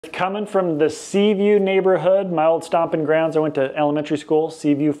Coming from the Seaview neighborhood, my old stomping grounds. I went to elementary school,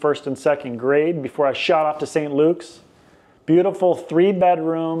 Seaview, 1st and 2nd grade, before I shot off to St. Luke's. Beautiful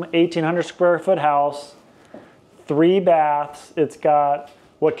 3-bedroom, 1,800 square foot house, 3 baths. It's got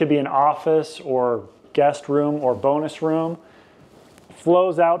what could be an office or guest room or bonus room.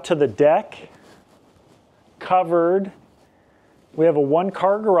 Flows out to the deck, covered. We have a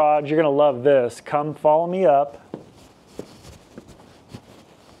 1-car garage. You're gonna love this. Come follow me up.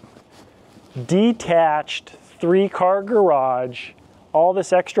 Detached 3-car garage, all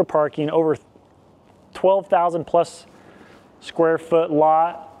this extra parking, over 12,000 plus square foot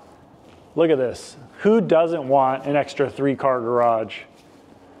lot. Look at this. Who doesn't want an extra 3-car garage?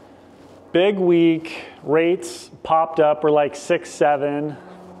 Big week, rates popped up, we're like 6, 7.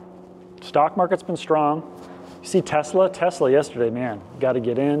 Stock market's been strong. You see Tesla yesterday, man, got to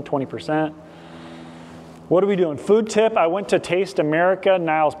get in 20%. What are we doing? Food tip, I went to Taste America.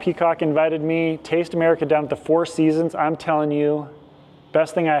 Niles Peacock invited me. Taste America down at the Four Seasons. I'm telling you,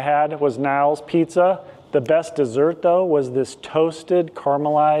 best thing I had was Niles Pizza. The best dessert though was this toasted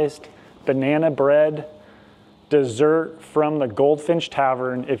caramelized banana bread dessert from the Goldfinch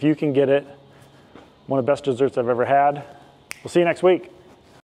Tavern. If you can get it, one of the best desserts I've ever had. We'll see you next week.